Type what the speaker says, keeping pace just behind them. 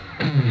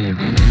Yo,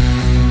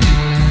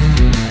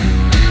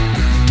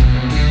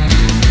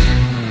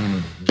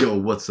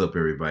 what's up,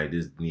 everybody?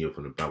 This is Neil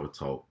from the Bible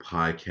Talk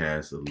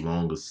Podcast.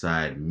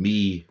 Alongside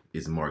me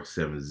is Mark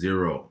 70,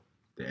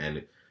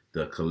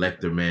 the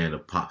collector man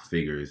of pop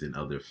figures and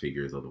other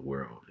figures of the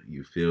world.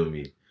 You feel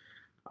me?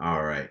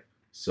 All right.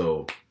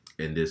 So,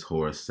 in this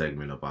horror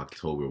segment of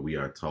October, we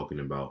are talking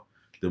about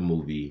the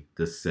movie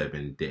The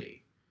 7th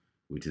Day,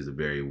 which is a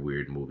very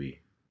weird movie.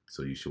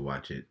 So you should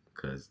watch it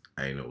because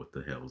I didn't know what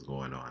the hell was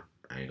going on.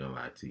 I ain't gonna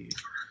lie to you.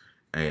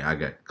 I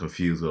got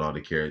confused with all the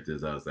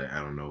characters. I was like,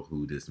 I don't know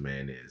who this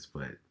man is,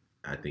 but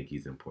I think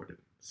he's important.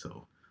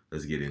 So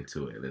let's get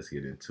into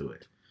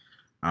it.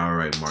 All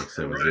right, Mark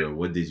 70,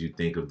 what did you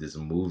think of this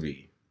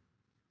movie?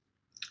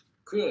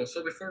 Cool.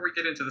 So before we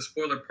get into the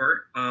spoiler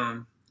part,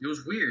 it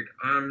was weird.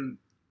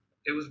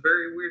 It was a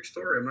very weird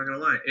story. I'm not gonna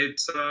lie.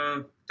 It's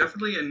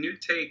definitely a new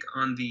take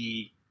on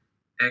the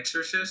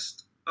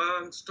Exorcist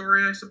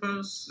story, I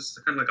suppose. It's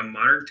kind of like a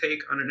modern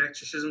take on an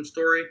exorcism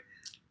story.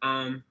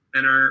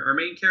 And our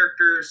main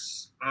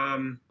characters,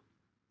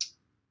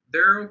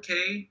 they're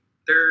okay.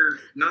 They're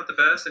not the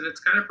best, and it's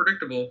kind of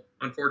predictable,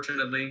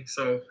 unfortunately.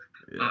 So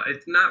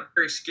it's not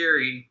very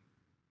scary.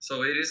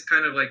 So it is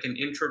kind of like an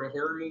intro to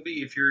horror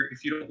movie. If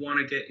you don't want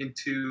to get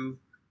into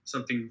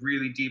something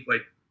really deep,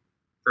 like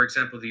for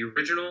example the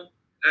original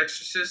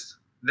Exorcist,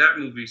 that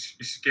movie's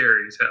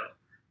scary as hell.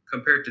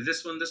 Compared to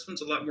this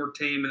one's a lot more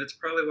tame, and it's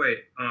probably why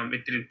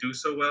it didn't do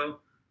so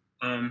well.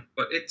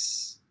 But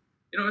it's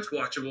it's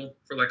watchable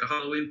for like a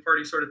Halloween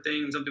party sort of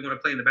thing, something you want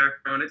to play in the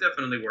background. It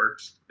definitely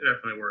works.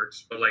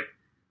 But like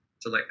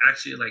to like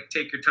actually like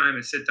take your time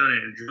and sit down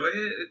and enjoy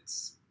it,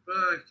 it's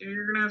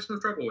you're gonna have some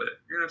trouble with it.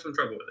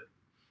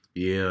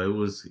 Yeah, it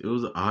was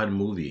an odd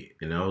movie,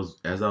 and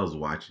as I was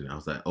watching, I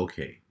was like,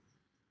 okay,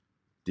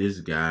 this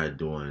guy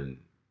doing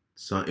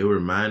some. It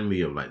reminded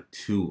me of like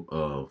two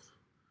of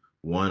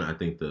one. I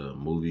think the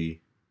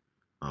movie,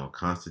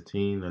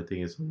 Constantine. I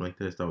think it's something like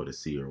that. Start with a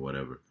C or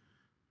whatever.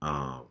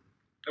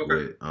 Okay.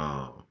 With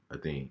I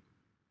think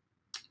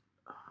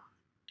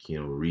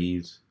Keanu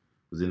Reeves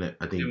was in it.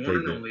 I think he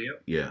played the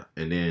yeah,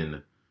 and then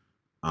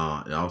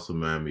it also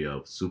reminded me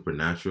of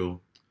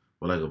Supernatural,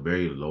 or like a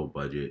very low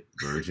budget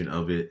version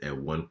of it. At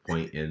one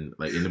point in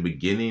the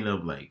beginning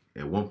of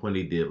at one point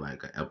they did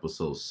like an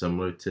episode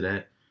similar to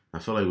that. I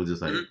felt like it was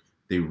just like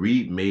they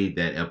remade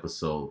that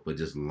episode but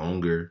just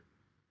longer,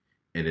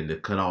 and then they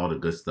cut all the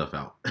good stuff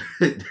out.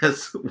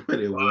 That's what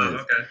it was.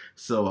 Okay.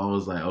 So I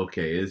was like,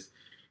 okay,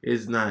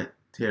 it's not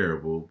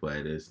terrible, but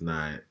it's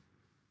not.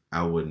 I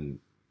don't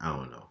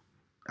know.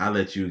 I'll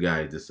let you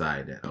guys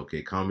decide that.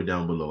 Okay, comment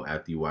down below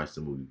after you watch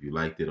the movie if you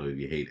liked it or if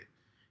you hate it.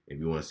 If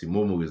you want to see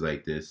more movies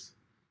like this,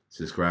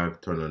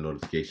 subscribe, turn on the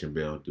notification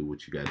bell, do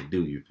what you got to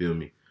do. You feel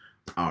me?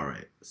 All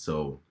right.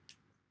 So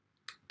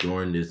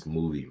during this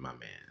movie, my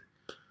man.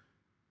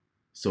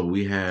 So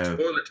we have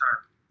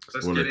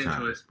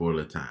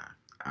Spoiler time.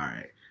 All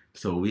right.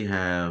 So we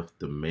have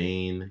the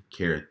main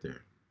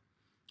character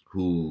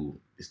who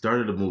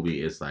started the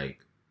movie. It's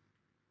like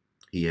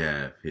he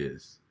have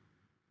his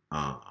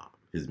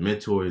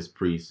mentor, his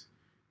priest,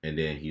 and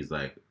then he's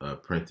like an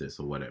apprentice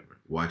or whatever,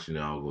 watching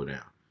it all go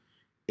down.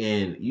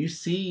 And you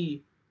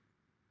see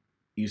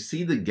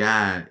the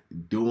guy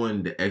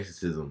doing the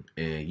exorcism,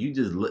 and you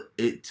just look.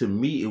 It to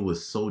me, it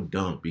was so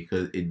dumb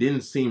because it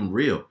didn't seem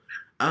real.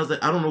 I was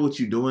like, I don't know what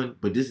you're doing,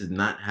 but this is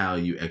not how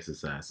you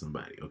exorcise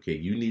somebody. Okay,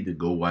 you need to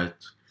go watch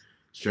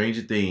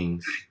Stranger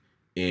Things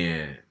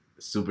and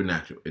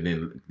Supernatural,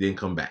 and then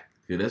come back.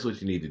 Okay, that's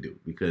what you need to do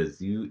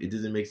because it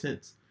doesn't make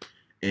sense.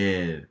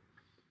 And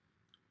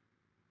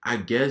I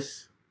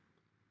guess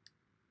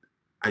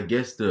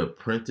the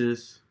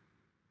apprentice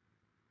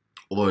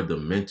or the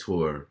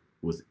mentor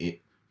was in,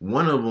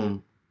 one of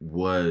them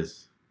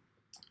was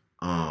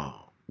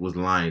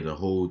lying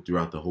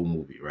throughout the whole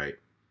movie, right?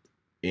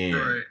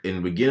 And in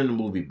the beginning of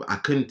the movie, I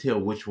couldn't tell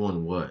which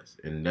one was,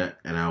 and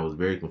I was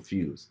very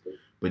confused.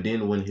 But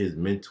then when his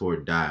mentor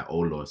died, oh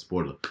Lord,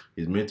 spoiler,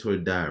 his mentor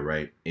died,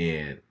 right?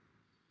 And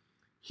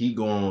he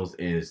goes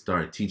and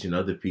started teaching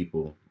other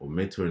people or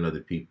mentoring other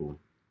people,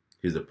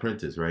 his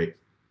apprentice, right?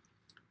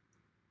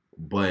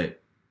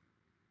 But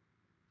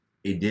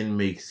it didn't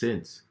make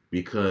sense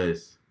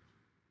because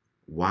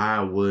why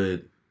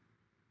would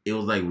it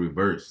was like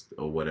reversed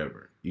or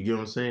whatever? You get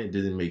what I'm saying? It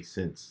didn't make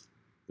sense.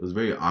 It was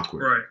very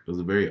awkward. Right. It was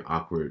a very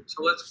awkward.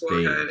 So let's go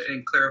ahead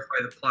and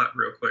clarify the plot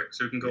real quick,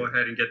 so we can go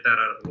ahead and get that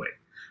out of the way.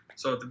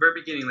 So at the very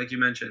beginning, like you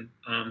mentioned,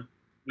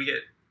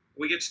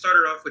 we get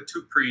started off with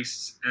two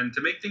priests, and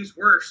to make things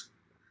worse,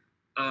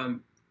 our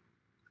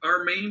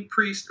main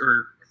priest,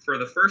 or for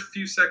the first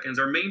few seconds,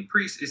 our main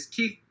priest is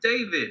Keith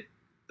David,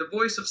 the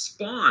voice of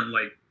Spawn.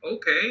 Like,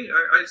 okay,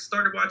 I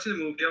started watching the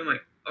movie. I'm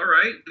like, all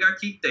right, we got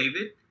Keith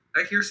David.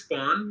 I hear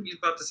Spawn. He's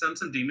about to send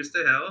some demons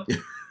to hell.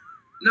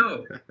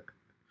 No.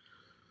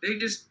 They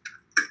just,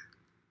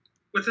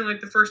 within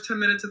like the first 10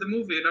 minutes of the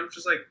movie, and I'm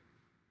just like,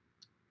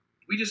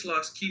 we just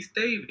lost Keith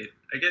David.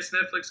 I guess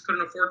Netflix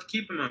couldn't afford to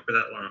keep him on for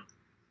that long.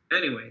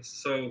 Anyways,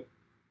 so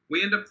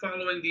we end up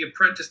following the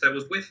apprentice that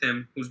was with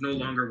him, who's no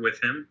longer with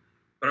him.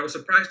 but I was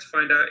surprised to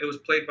find out it was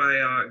played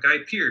by Guy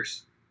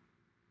Pearce.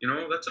 You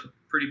know, that's a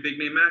pretty big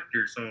name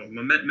actor. So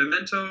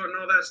Memento and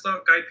all that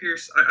stuff. Guy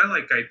Pearce, I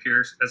like Guy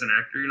Pearce as an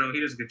actor. You know, he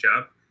does a good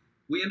job.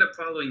 We end up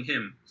following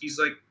him. He's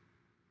like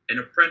an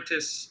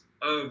apprentice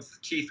of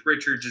Keith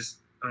Richards'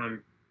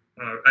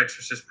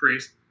 exorcist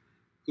priest,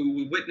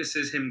 who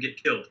witnesses him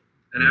get killed.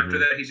 And after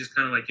that, he's just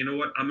kind of like, you know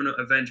what? I'm going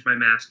to avenge my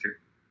master.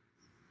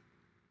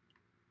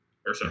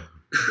 Or so.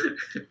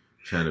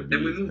 Trying to be.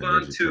 Then we move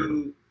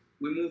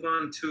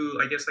on to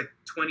I guess like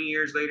 20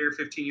 years later,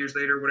 15 years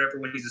later, whatever,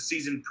 when he's a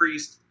seasoned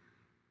priest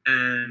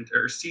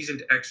or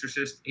seasoned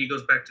exorcist. He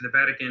goes back to the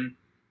Vatican,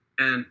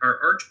 and our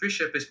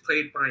archbishop is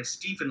played by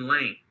Stephen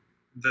Lang,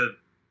 the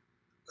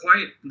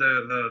quiet,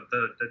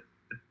 the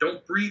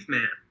don't breathe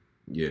man.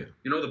 Yeah.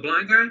 You know, the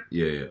blind guy?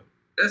 Yeah.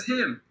 That's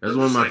him. That's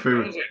one of my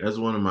favorite. That's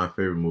one of my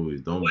favorite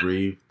movies. Don't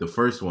Breathe. The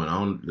first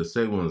one. The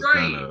second one was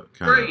kind of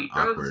awkward.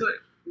 I was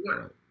like,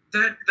 what?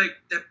 That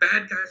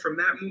bad guy from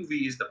that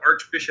movie is the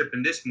archbishop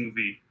in this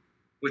movie,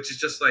 which is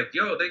just like,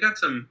 yo, they got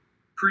some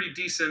pretty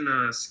decent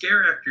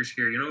scare actors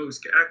here. You know,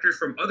 actors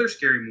from other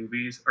scary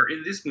movies are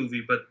in this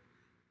movie, but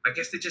I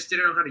guess they just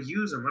didn't know how to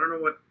use them. I don't know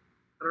what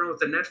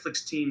the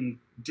Netflix team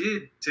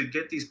did to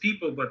get these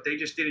people, but they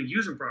just didn't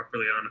use them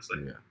properly, honestly.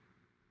 Yeah.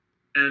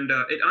 And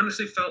it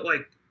honestly felt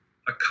like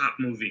a cop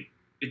movie.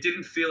 It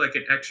didn't feel like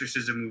an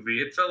exorcism movie.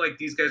 It felt like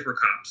these guys were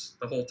cops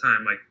the whole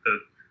time. Like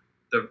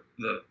the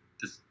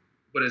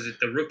what is it?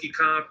 The rookie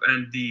cop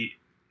and the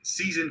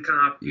seasoned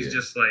cop is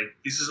just like,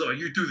 this is all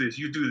you do this.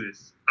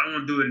 I don't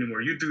want to do it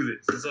anymore. You do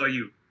this. It's all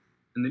you.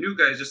 And the new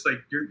guy is just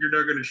like, you're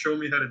not going to show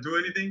me how to do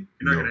anything.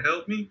 You're not going to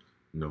help me.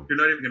 No. You're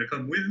not even going to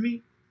come with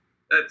me.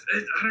 I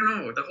don't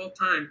know. The whole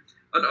time.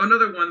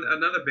 Another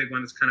big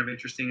one that's kind of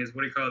interesting is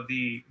what do you call it?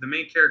 The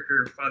main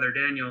character, Father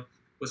Daniel,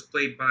 was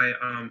played by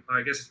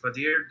I guess it's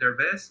Badir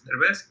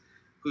Derbez,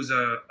 who's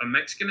a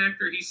Mexican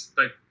actor. He's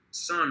like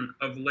son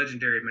of a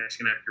legendary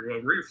Mexican actor, well,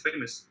 really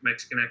famous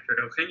Mexican actor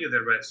Eugenio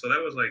Derbez. So that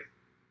was like,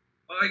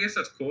 oh, I guess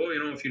that's cool.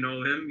 You know, if you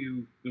know him,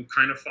 you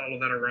kind of follow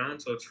that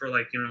around. So it's for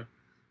like, you know,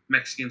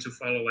 Mexicans who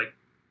follow like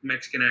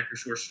Mexican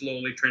actors who are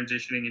slowly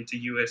transitioning into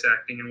U.S.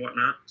 acting and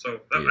whatnot.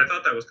 So I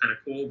thought that was kind of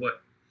cool,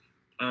 but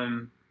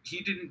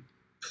he didn't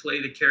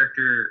play the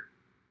character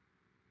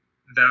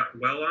that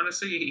well,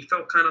 honestly. He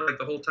felt kind of like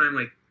the whole time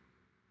like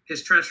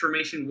his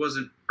transformation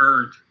wasn't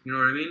earned. You know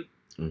what I mean?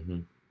 Mm-hmm.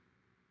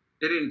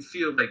 It didn't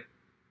feel like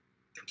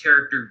the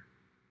character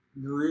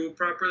grew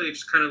properly. It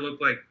just kind of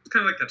looked like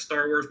that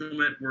Star Wars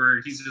moment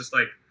where he's just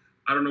like,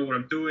 I don't know what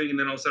I'm doing, and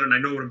then all of a sudden I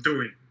know what I'm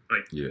doing.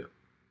 Like,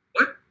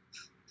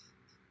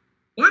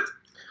 what?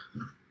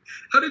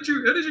 How did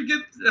you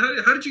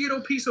get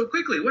OP so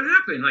quickly? What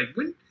happened? Like,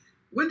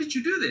 when did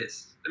you do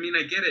this? I mean,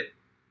 I get it.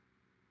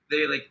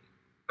 They like,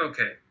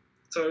 okay,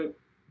 so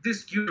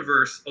this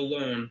universe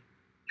alone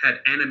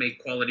had anime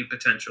quality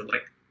potential.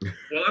 Like,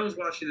 while I was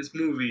watching this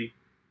movie,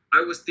 I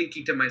was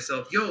thinking to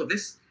myself, yo,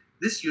 this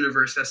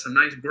universe has some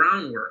nice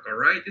groundwork, all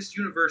right? This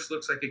universe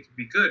looks like it could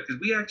be good, because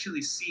we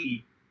actually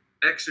see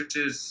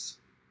exorcists,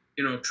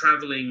 you know,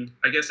 traveling,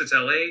 I guess it's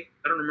L.A.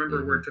 I don't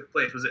remember where it took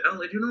place. Was it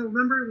L.A.? Do you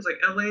remember? It was like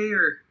L.A.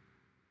 or...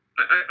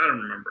 I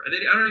don't remember. I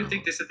don't even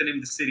think they said the name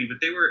of the city, but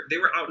they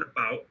were out and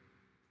about.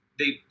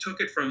 They took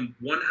it from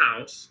one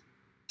house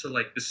to,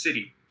 like, the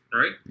city,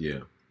 right? Yeah.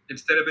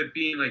 Instead of it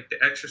being, like,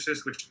 The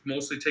Exorcist, which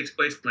mostly takes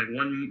place in, like,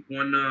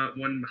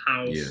 one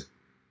house... Yeah.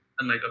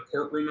 And like a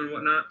courtroom and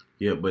whatnot.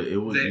 Yeah, but it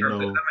was, that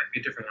might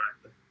be a different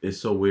one. It's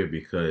so weird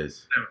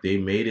because they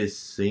made it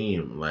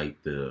seem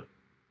like the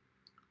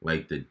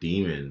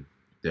demon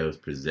that was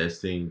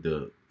possessing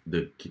the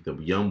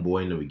young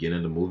boy in the beginning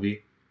of the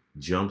movie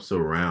jumps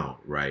around,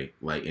 right?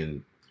 Like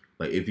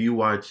if you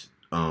watch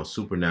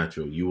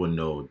Supernatural, you will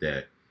know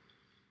that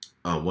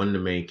one of the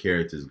main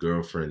characters'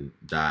 girlfriend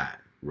died,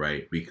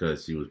 right?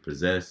 Because she was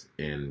possessed,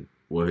 and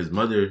his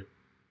mother,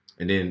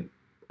 and then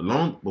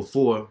long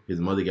before his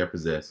mother got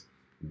possessed,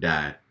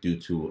 died due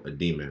to a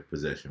demon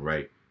possession,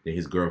 right? Then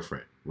his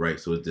girlfriend, right?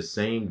 So it's the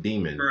same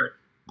demon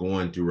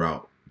going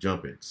throughout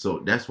jumping. So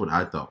that's what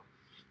I thought,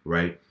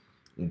 right?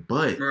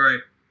 But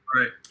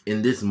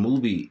in this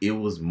movie, it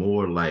was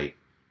more like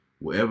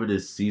wherever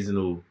this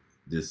seasoned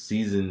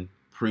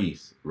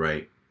priest,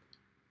 right?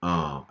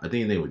 I think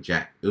his name was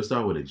Jack. It'll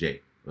start with a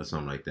J or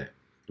something like that.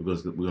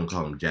 Because we're gonna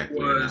call him Jack.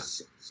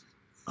 Was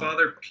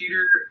Father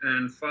Peter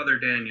and Father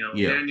Daniel.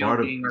 Yeah, Daniel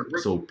being a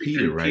rookie, so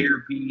Peter, and right?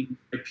 Peter being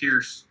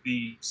Pierce,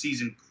 the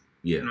seasoned,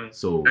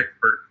 so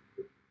expert.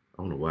 I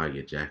don't know where I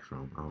get Jack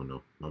from. I don't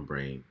know. My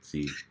brain.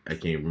 See, I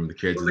can't remember the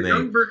character's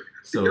name.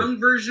 The young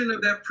version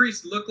of that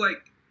priest looked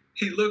like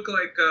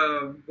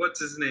what's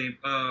his name?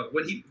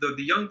 When the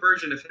young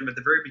version of him at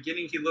the very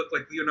beginning, he looked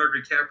like Leonardo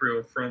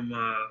DiCaprio from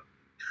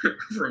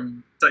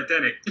from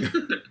Titanic.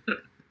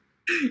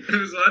 I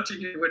was watching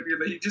him when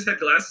he just had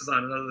glasses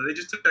on. And they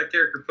just took that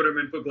character,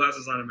 put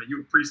glasses on him, and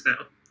you're a priest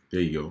now.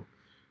 There you go.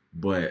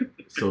 But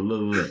so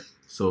look.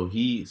 So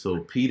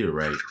Peter,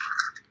 right?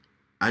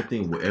 I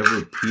think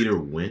wherever Peter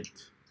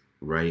went,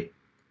 right,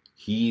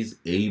 he's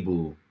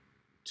able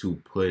to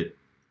put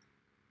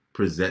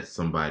possess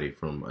somebody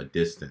from a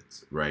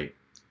distance, right?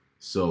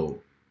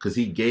 So, cause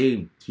he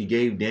gave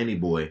Danny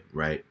Boy,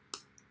 right,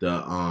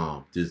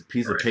 this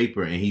piece of Right.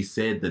 paper, and he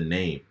said the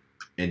name,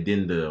 and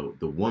then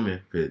the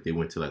woman, cause they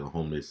went to like a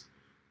homeless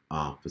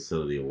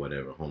facility or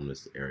whatever,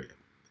 homeless area,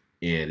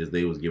 and as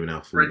they was giving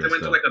out food Right. and They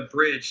went stuff. to like a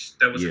bridge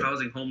that was Yeah.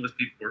 housing homeless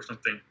people or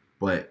something.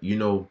 But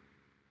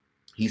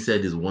he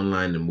said this one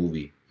line in the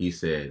movie. He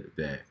said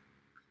that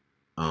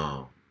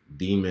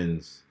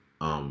demons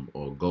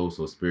or ghosts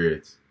or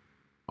spirits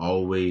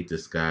always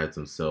disguise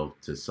themselves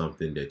to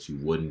something that you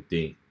wouldn't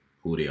think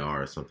who they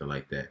are or something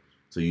like that.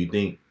 So you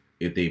think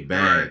if they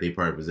bad, Right. they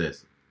probably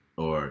possess,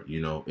 or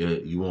you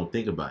won't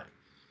think about it.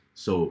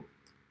 So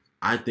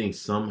I think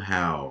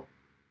somehow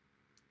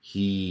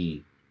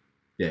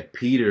that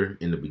Peter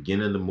in the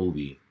beginning of the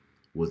movie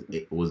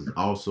was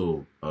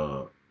also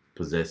a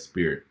possessed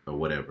spirit or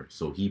whatever.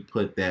 So he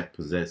put that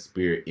possessed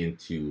spirit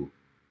into,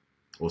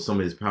 or some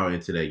of his power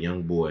into that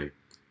young boy,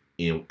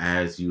 and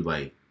as you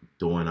like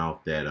throwing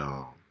out that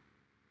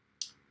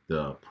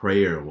the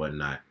prayer and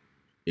whatnot,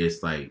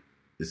 it's like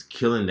it's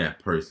killing that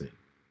person.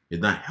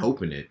 It's not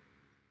helping it.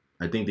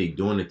 I think they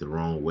doing it the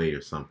wrong way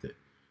or something.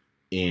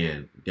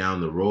 And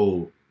down the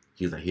road,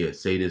 he's like, "Here,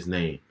 say this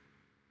name,"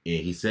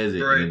 and he says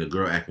it, Right. and then the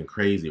girl acting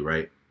crazy,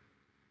 right?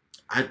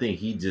 I think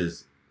he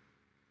just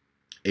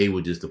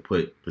able just to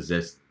put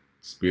possessed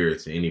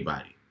spirits in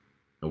anybody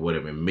or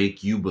whatever, and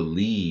make you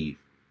believe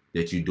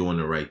that you're doing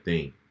the right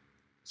thing,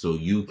 so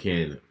you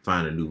can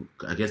find a new.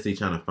 I guess they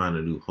trying to find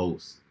a new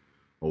host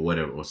or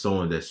whatever, or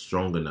someone that's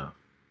strong enough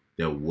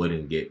that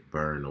wouldn't get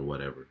burned or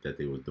whatever that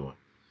they was doing.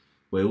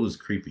 But it was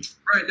creepy.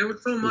 Right. There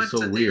was so much so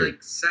that weird. they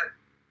like set.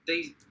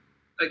 They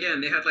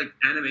had like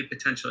anime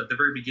potential at the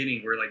very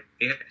beginning, where like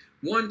they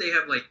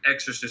have like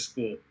Exorcist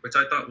School, which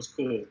I thought was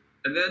cool,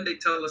 and then they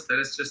tell us that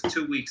it's just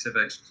 2 weeks of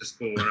Exorcist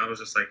School, and I was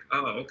just like,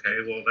 oh, okay,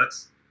 well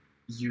that's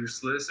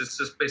useless. It's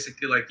just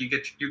basically like you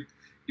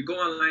go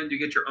online, you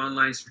get your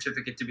online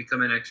certificate to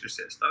become an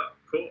exorcist. Oh,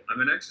 cool, I'm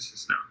an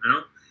exorcist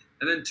now,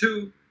 And then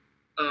 2,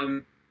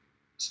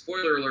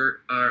 spoiler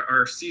alert,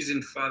 our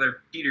seasoned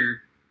father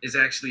Peter is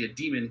actually a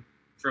demon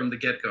from the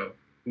get-go,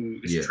 who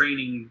is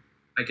training,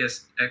 I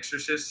guess,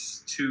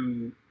 exorcists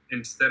to,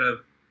 instead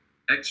of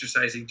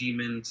exorcising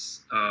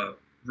demons,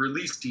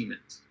 release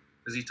demons.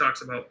 Because he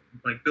talks about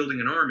like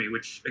building an army,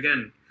 which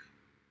again,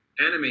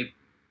 anime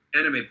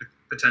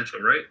potential,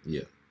 right?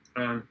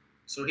 Yeah.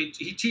 So he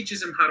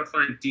teaches him how to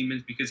find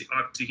demons, because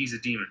obviously he's a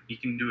demon. He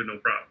can do it no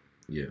problem.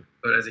 Yeah.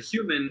 But as a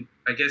human,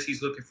 I guess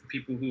he's looking for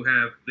people who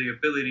have the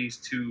abilities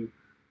to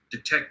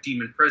detect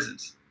demon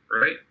presence,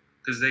 right?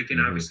 Because they can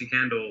obviously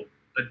handle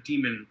a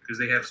demon because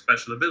they have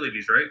special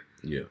abilities, right?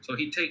 Yeah. So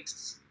he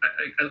takes,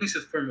 at least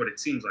it's from what it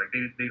seems like,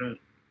 they don't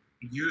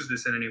use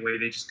this in any way.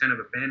 They just kind of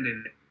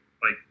abandon it,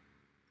 like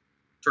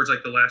towards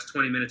like the last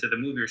 20 minutes of the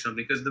movie or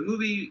something, because the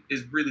movie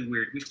is really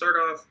weird. We start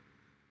off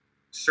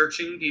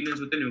searching demons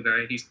with the new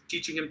guy. He's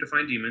teaching him to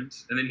find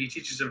demons, and then he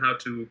teaches him how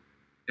to,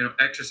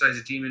 exorcise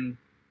a demon,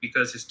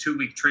 because his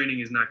 2-week training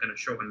is not going to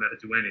show him how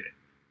to do anything.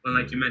 And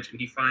like you mentioned,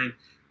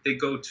 they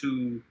go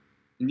to,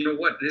 and you know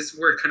what? This is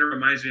where it kind of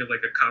reminds me of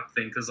like a cop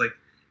thing, because like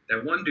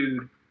that one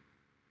dude,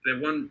 the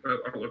one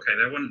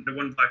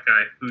black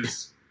guy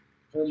who's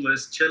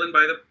homeless, chilling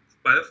by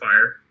the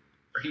fire,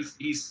 or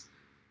he's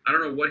I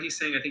don't know what he's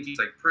saying. I think he's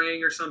like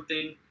praying or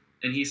something,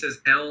 and he says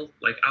hell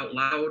like out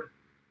loud,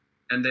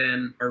 and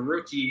then a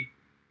rookie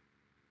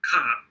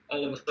cop,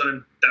 all of a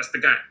sudden, that's the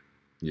guy.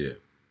 Yeah.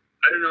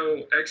 I don't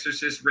know,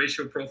 exorcist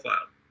racial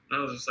profile. And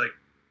I was just like,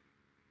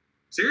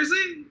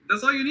 seriously?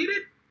 That's all you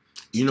needed?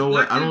 You know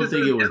what? I don't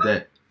think it was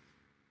that.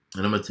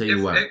 And I'm gonna tell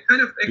you why. It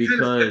kind of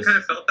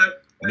felt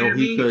that way to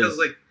me, because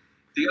like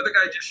the other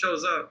guy just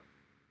shows up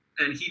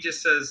and he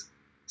just says,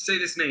 "Say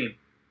this name,"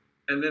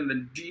 and then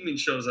the demon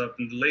shows up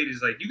and the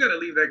lady's like, "You got to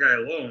leave that guy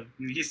alone."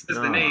 And he says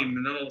the name,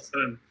 and then all of a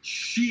sudden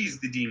she's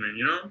the demon.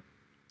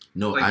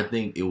 No, like, I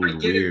think it was I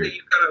get weird. It that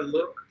you gotta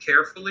look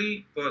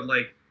carefully, but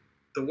like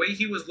the way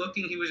he was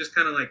looking, he was just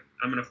kind of like,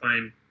 "I'm gonna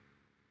find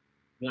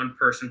one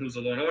person who's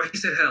alone." Oh, he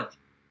said hell.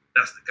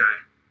 That's the guy.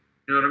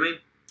 You know what I mean?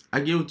 I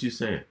get what you're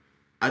saying.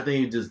 I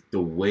think it's just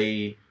the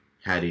way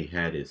he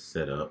had it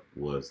set up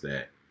was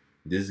that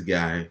this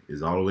guy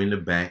is all the way in the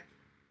back,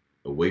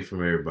 away from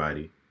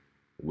everybody,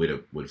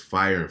 with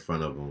fire in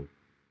front of him,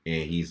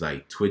 and he's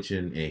like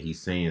twitching and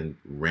he's saying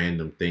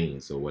random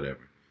things or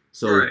whatever.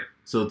 So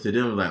So to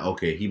them, like,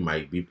 okay, he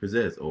might be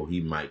possessed, or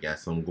he might got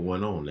something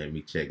going on. Let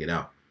me check it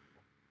out.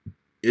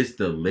 It's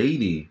the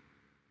lady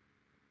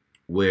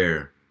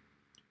where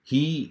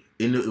it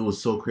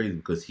was so crazy,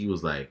 because he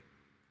was like,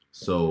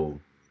 so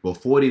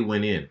before they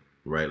went in,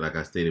 right? Like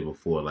I stated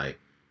before, like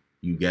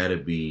you gotta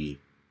be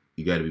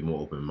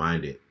more open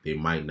minded. They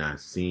might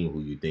not see who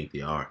you think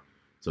they are.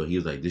 So he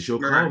was like, "This your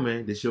call,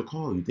 man. This your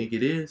call. You think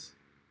it is?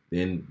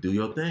 Then do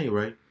your thing,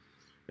 right?"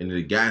 And then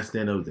the guy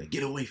stand up and like,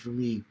 "Get away from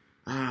me!"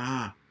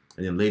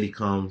 And then lady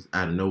comes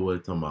out of nowhere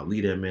talking about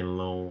leave that man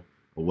alone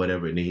or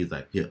whatever. And then he's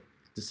like, "Here,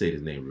 just say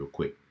his name real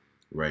quick,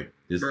 right?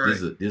 This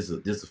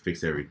will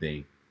fix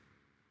everything."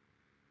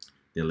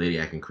 Then lady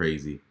acting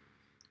crazy.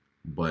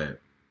 But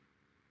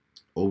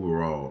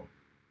overall,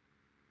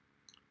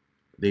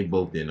 they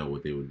both didn't know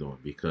what they were doing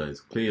because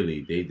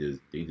clearly they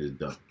just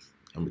dumb.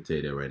 I'm gonna tell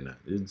you that right now.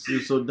 It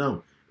was so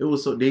dumb. It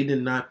was so they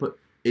did not put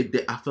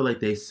it. I feel like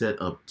they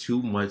set up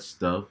too much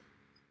stuff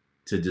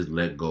to just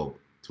let go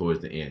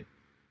towards the end.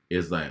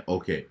 It's like,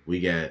 okay, we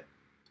got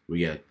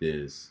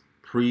this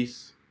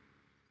priest,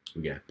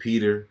 we got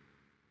Peter,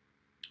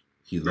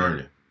 he's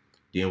learning.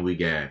 Then we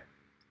got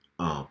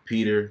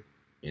Peter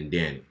and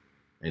Danny,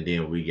 and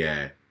then we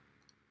got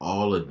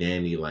all of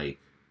Danny like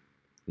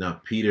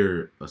not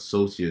Peter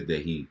associates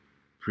that he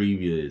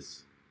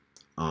previous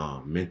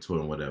mentor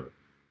and whatever.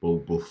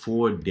 But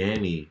before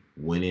Danny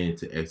went in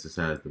to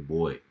exercise the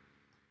boy,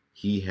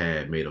 he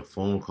had made a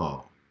phone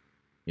call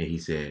and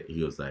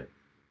he was like,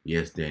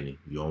 "Yes, Danny,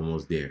 you're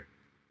almost there.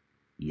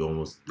 You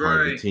almost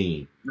part of the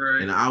team."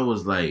 Right. And I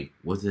was like,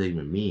 "What does that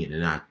even mean?"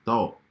 And I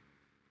thought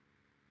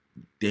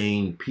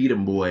Dane Peter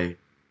boy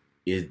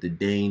is the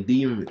Dane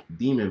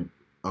demon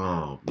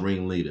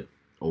ringleader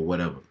or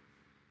whatever.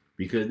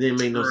 Because it didn't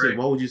make no sense.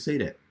 Why would you say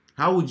that?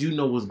 How would you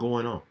know what's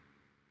going on?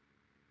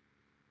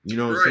 You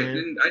know what I'm saying?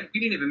 And we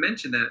didn't even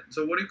mention that.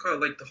 So what do you call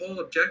it? Like the whole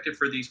objective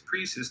for these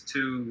priests is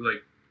to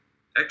like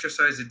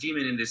exorcise the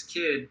demon in this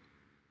kid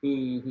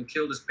who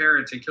killed his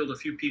parents and killed a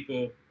few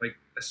people. Like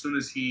as soon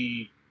as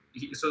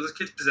so this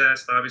kid's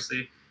possessed.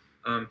 Obviously,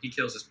 he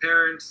kills his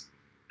parents,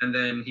 and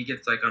then he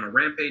gets like on a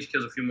rampage,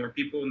 kills a few more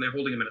people, and they're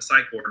holding him in a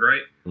psych ward,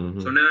 right?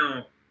 Mm-hmm. So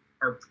now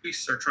our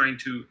priests are trying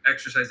to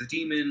exorcise the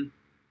demon,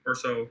 or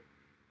so.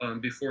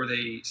 Before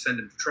they send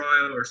him to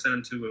trial or send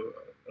him to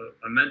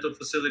a mental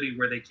facility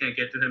where they can't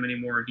get to him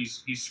anymore.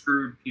 He's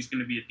screwed. He's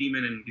going to be a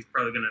demon, and he's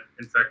probably going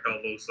to infect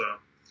all those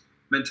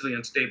mentally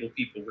unstable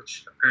people,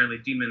 which apparently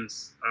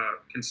demons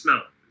can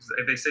smell.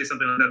 If they say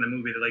something like that in the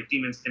movie, that like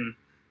demons can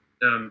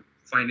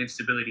find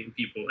instability in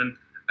people. And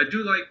I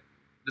do like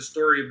the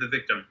story of the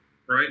victim,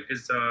 right?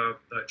 Is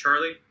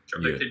Charlie,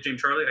 kid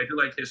James Charlie. I do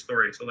like his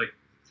story. So like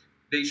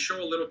they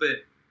show a little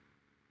bit,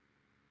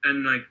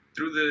 and like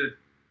through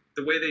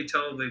the way they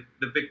tell the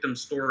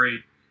victim's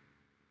story,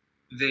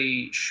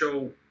 they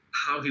show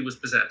how he was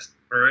possessed.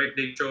 All right,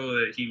 they show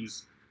that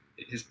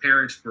his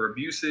parents were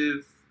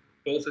abusive,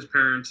 both his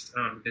parents.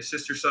 His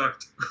sister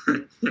sucked.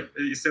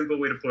 A simple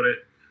way to put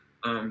it.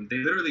 They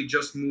literally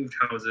just moved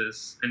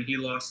houses, and he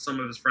lost some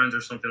of his friends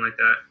or something like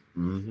that.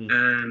 Mm-hmm.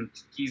 And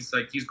he's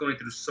going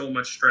through so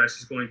much stress.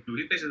 He's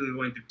basically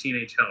going through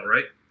teenage hell,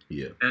 right?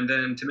 Yeah. And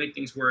then to make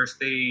things worse,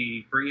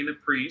 they bring in a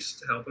priest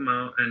to help him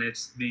out, and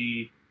it's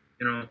the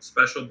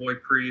special boy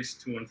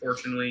priest who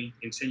unfortunately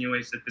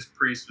insinuates that this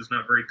priest was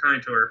not very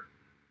kind to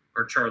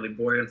our Charlie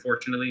boy,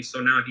 unfortunately.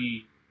 So now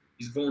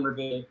he's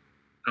vulnerable.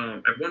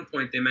 At one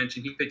point, they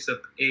mentioned he picks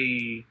up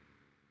a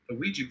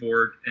Ouija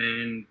board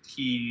and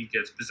he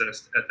gets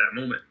possessed at that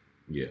moment.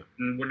 Yeah.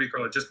 And what do you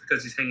call it? Just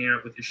because he's hanging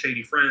out with his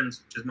shady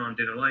friends, which his mom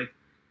didn't like,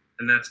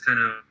 and that's kind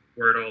of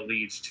where it all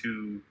leads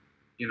to,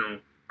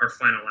 our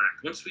final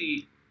act. Once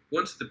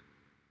the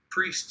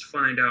priests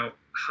find out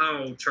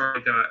how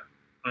Charlie got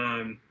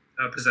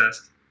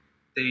possessed,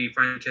 they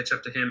finally catch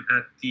up to him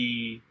at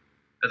the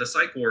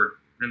psych ward,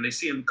 and they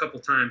see him a couple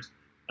times.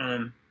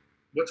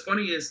 What's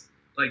funny is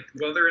like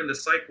while they're in the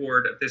psych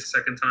ward at this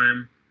second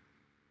time,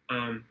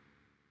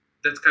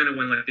 that's kind of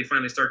when like they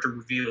finally start to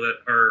reveal that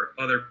our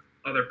other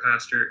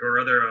pastor or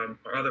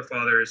other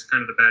father is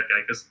kind of the bad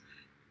guy, because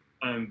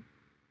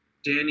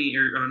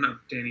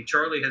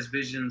Charlie has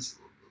visions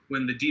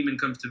when the demon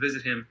comes to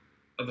visit him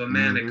of a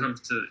man that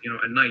comes to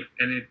at night,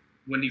 and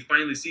when he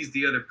finally sees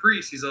the other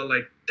priest, he's all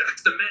like,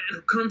 "That's the man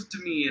who comes to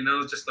me," and I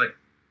was just like,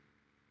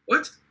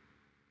 "What?"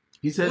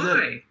 He said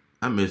that.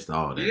 I missed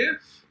all that. Yeah.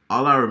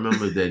 All I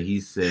remember is that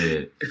he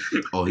said,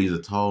 "Oh, he's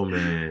a tall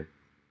man,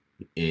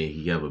 and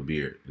he have a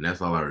beard," and that's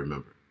all I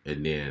remember.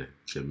 And then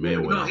the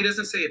man went. No, he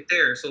doesn't say it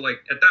there. So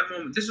like at that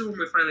moment, this is when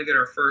we finally get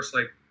our first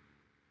like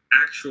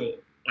actual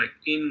like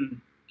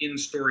in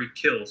story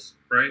kills,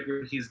 right?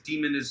 Where his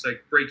demon is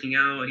like breaking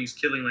out, he's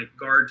killing like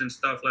guards and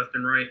stuff left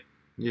and right.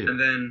 Yeah. And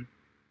then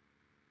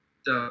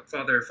the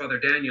Father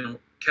Daniel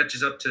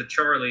catches up to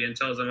Charlie and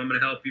tells him, "I'm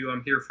going to help you.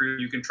 I'm here for you.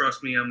 You can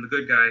trust me. I'm the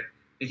good guy."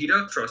 And he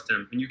does trust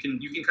him. And you can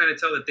kind of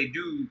tell that they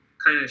do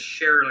kind of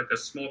share like a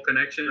small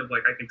connection of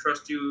like, I can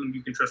trust you and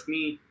you can trust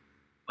me.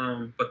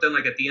 But then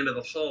like at the end of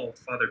the hall,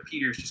 Father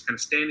Peter's just kind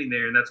of standing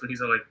there, and that's when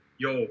he's all like,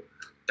 "Yo,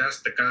 that's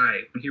the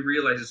guy." When he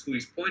realizes who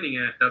he's pointing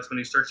at, that's when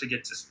he starts to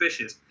get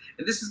suspicious.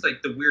 And this is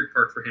like the weird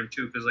part for him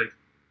too, because like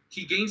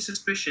he gains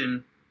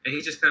suspicion and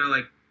he's just kind of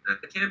like,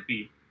 "That can't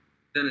be."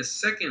 Then his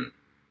second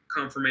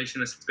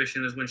confirmation of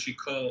suspicion is when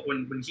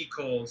when he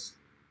calls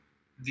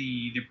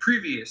the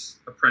previous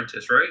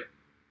apprentice, right?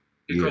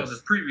 He calls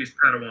his previous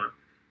Padawan,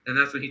 and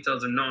that's when he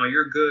tells him, "No,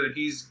 you're good.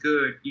 He's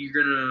good. You're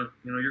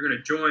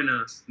gonna join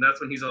us." And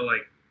that's when he's all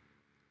like,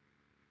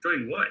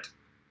 "Join what?"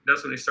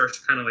 That's when he starts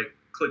to kind of like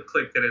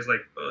click that is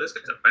like, "Oh, this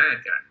guy's a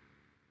bad guy,"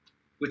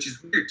 which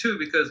is weird too,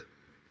 because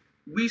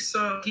we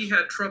saw he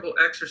had trouble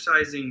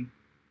exorcising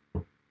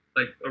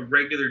like a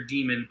regular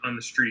demon on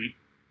the street.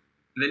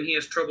 And then he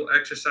has trouble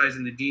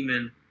exorcising the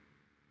demon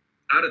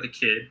out of the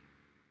kid.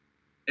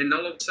 and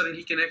all of a sudden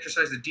he can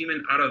exorcise the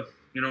demon out of,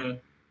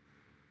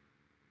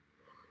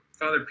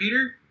 Father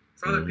Peter.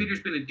 Father Peter's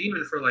been a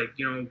demon for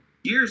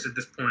years at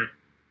this point.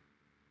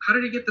 How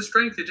did he get the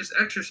strength to just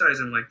exorcise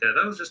him like that?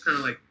 That was just kind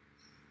of like,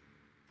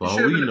 for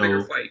all we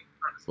know,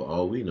 for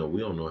all we know,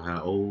 we don't know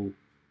how old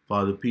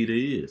Father Peter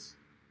is.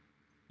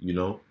 We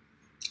do,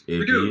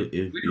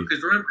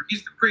 because remember,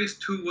 he's the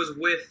priest who was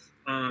with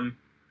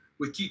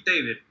Keith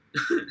David.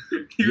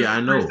 Yeah,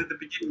 I know.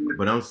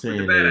 But I'm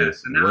saying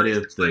is, what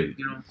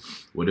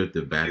if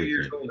the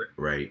Vatican,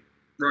 right,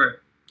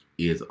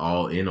 is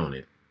all in on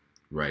it,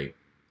 right?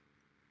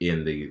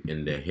 In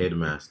the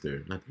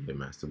headmaster, not the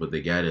headmaster, but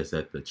the guy that's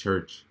at the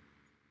church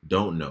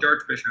don't know. The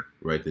Archbishop.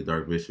 Right, the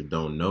Archbishop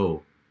don't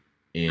know.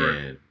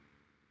 And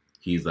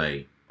he's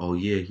like, oh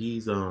yeah,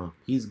 he's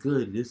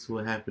good. This is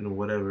what happened or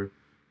whatever.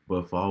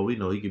 But for all we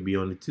know, he could be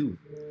on it too.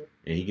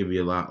 And he could be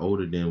a lot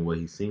older than what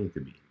he seemed to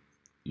be.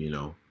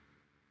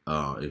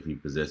 If he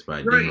possessed by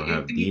a demon or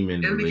have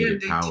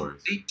demon-related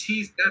powers. They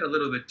teased that a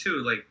little bit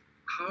too. Like,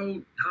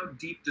 how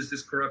deep does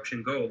this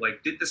corruption go?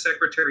 Like, did the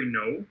secretary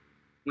know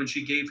when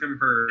she gave him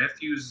her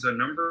nephew's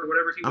number or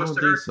whatever he was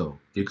to her? I don't think so,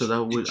 because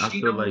I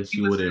feel like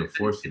she would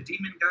enforce it. The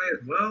demon guy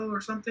as well, or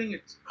something.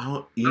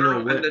 You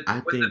know what? I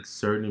think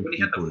certain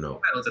people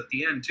know. Files at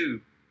the end too.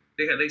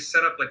 They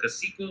set up like a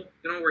sequel,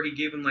 where he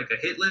gave him like a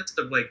hit list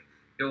of like,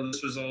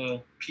 this was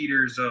all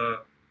Peter's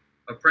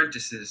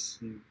apprentices.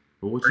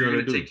 But what are you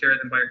gonna take care of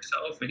them by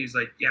yourself? And he's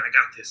like, yeah, I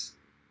got this.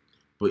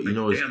 But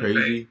it's crazy.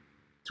 Okay.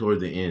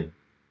 Toward the end,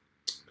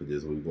 because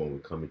this is where we're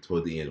coming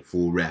toward the end,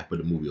 full wrap of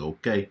the movie.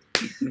 Okay,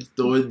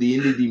 toward the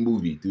end of the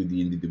movie,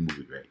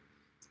 right?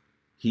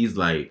 He's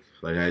like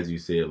as you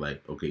said,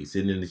 like, okay, he's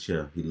sitting in the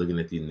chair, he's looking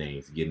at these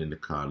names, getting in the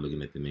car,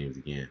 looking at the names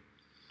again.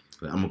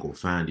 Like, I'm gonna go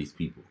find these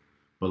people.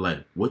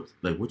 But what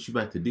you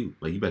about to do?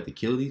 Like, you about to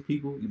kill these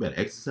people? You about to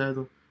exercise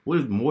them? What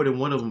if more than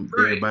one of them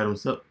there by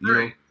themselves? You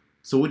know?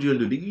 So what you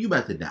gonna do? You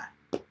about to die.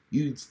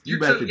 You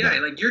about to die.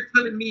 Yeah, like, you're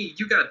telling me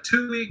you got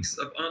 2 weeks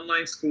of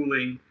online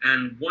schooling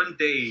and 1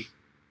 day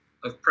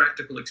of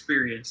practical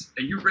experience,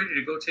 and you're ready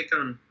to go take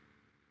on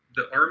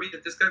the army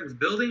that this guy was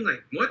building?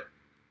 Like, what?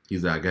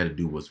 He's like, I got to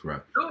do what's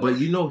right. No. But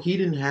he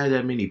didn't have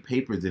that many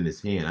papers in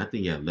his hand. I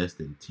think he had less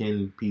than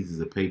 10 pieces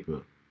of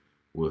paper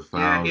with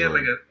files. Yeah, he had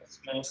like a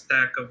small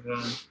stack of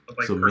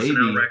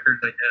personnel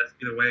records, I guess.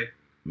 Either way.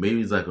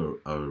 Maybe it's like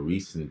a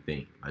recent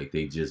thing. Like,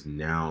 they just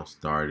now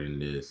starting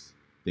this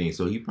thing.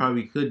 So he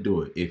probably could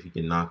do it if he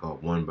can knock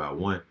off one by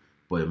one.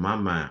 But in my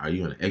mind, are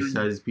you going to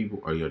exercise these people,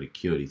 or are you going to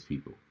kill these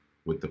people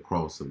with the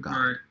cross of God?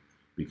 Right.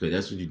 Because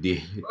that's what you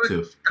did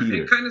to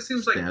Peter. It kind of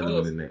seems like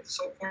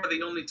so far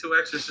the only 2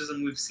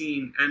 exorcisms we've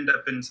seen end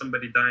up in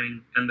somebody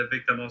dying and the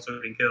victim also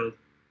getting killed.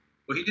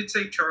 Well, he did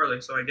save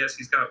Charlie, so I guess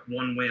he's got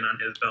 1 win on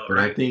his belt. But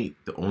right? I think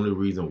the only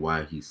reason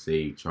why he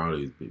saved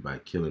Charlie is by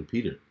killing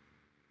Peter.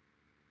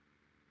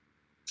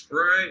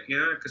 Right,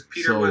 yeah, because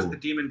Peter was the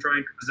demon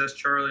trying to possess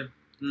Charlie.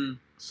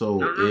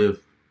 So if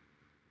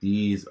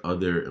these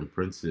other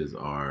apprentices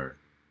are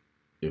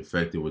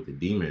infected with the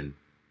demon,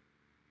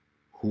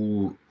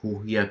 who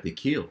he have to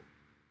kill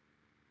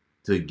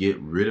to get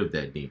rid of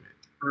that demon?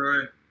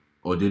 Right.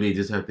 Or do they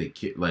just have to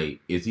kill? Like,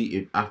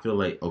 I feel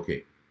like,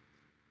 okay,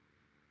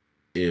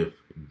 if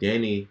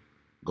Danny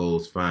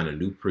goes find a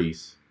new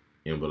priest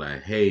and be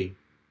like, hey,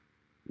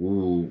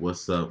 woo,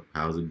 what's up?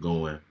 How's it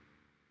going?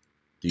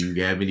 Do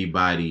you have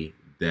anybody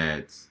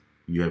that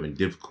you having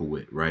difficult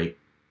with, right?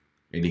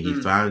 And then he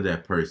finds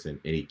that person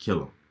and he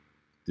kill him.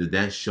 Does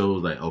that show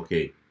like,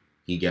 okay,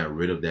 he got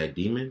rid of that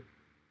demon?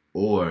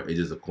 Or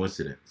is it a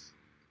coincidence?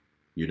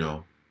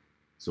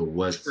 So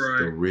what's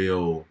the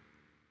real,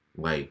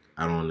 like,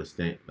 I don't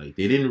understand. Like,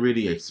 they didn't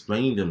really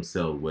explain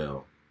themselves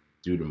well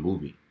through the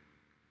movie.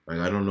 Like,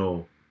 I don't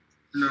know.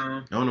 No.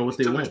 I don't know what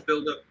they want.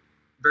 Build up.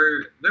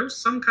 There was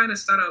some kind of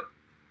setup.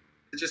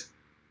 It just,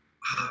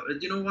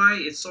 you know why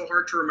it's so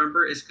hard to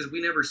remember? Is because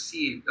we never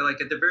see,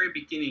 like, at the very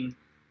beginning,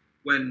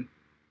 when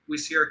we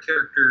see our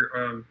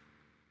character,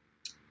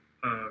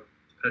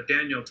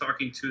 Daniel,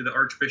 talking to the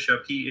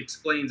Archbishop, he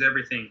explains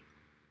everything,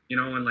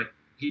 and like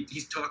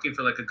he's talking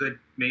for like a good,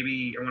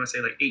 maybe I want to say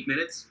like 8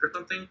 minutes or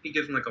something. He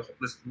gives him like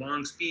this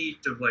long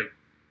speech of like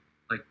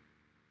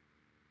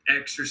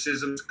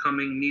exorcisms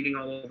coming, needing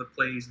all over the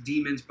place,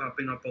 demons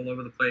popping up all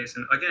over the place,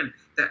 and again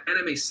that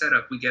anime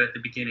setup we get at the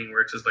beginning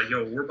where it's just like,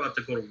 yo, we're about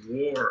to go to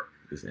war,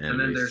 and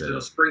then there's little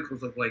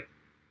sprinkles of like,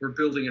 we're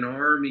building an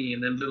army,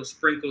 and then little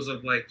sprinkles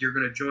of like, you're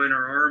gonna join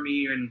our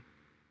army and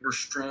we're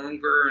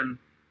stronger, and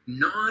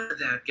none of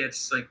that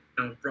gets like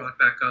brought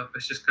back up.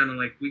 It's just kind of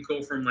like we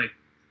go from like,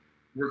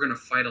 we're gonna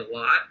fight a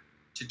lot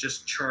to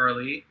just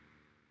Charlie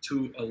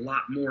to a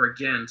lot more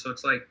again. So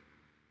it's like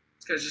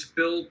it's gotta just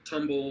build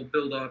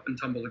up and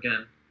tumble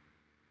again,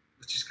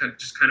 which is kind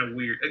of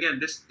weird. Again,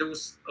 there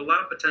was a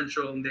lot of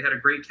potential and they had a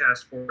great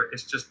cast for it.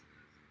 It's just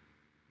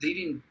they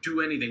didn't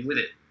do anything with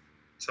it.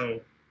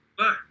 So,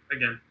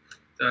 again,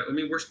 I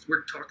mean,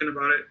 we're talking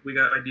about it. We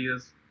got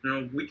ideas.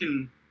 We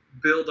can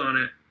build on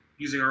it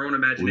using our own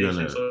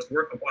imagination, so it's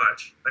worth a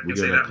watch. We're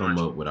gonna come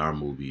up with our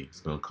movie. It's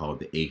gonna call it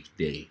The Eighth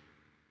Day.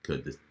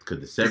 Cause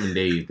the 7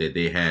 days that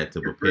they had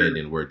to prepare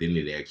didn't work. They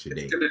needed an extra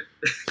day.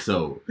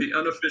 So the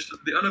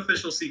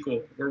unofficial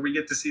sequel where we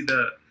get to see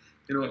the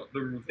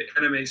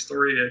anime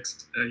story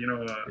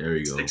there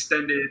you go.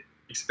 extended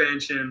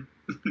expansion.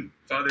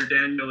 Father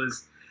Daniel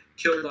is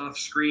killed off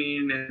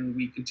screen, and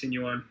we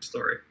continue on the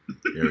story.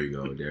 There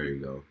you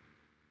go.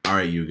 All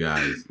right, you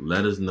guys,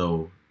 let us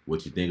know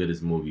what you think of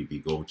this movie. If you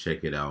go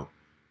check it out,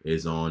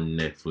 it's on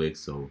Netflix,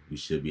 so you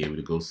should be able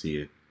to go see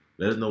it.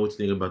 Let us know what you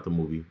think about the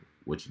movie,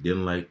 what you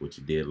didn't like, what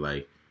you did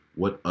like,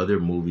 what other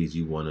movies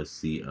you want to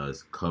see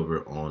us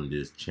cover on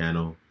this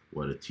channel,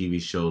 what are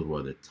TV shows,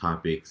 what are the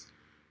topics.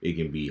 It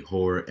can be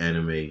horror,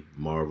 anime,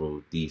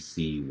 Marvel,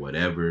 DC,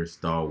 whatever,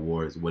 Star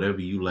Wars, whatever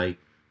you like,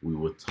 we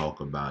will talk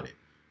about it.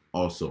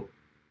 Also,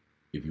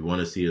 if you want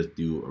to see us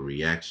do a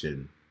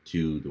reaction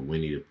to the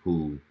Winnie the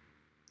Pooh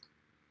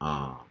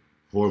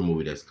horror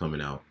movie that's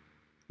coming out,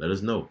 let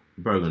us know.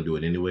 We're probably going to do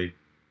it anyway,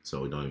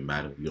 so it don't even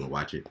matter. You're going to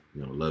watch it.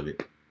 You're going to love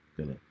it.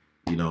 You're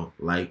going to,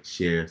 like,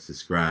 share,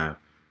 subscribe,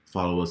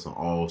 follow us on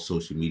all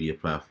social media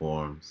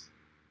platforms.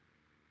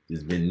 This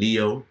has been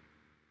Neo.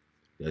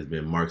 That's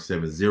been Mark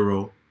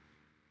 70.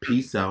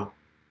 Peace out.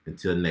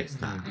 Until next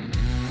time.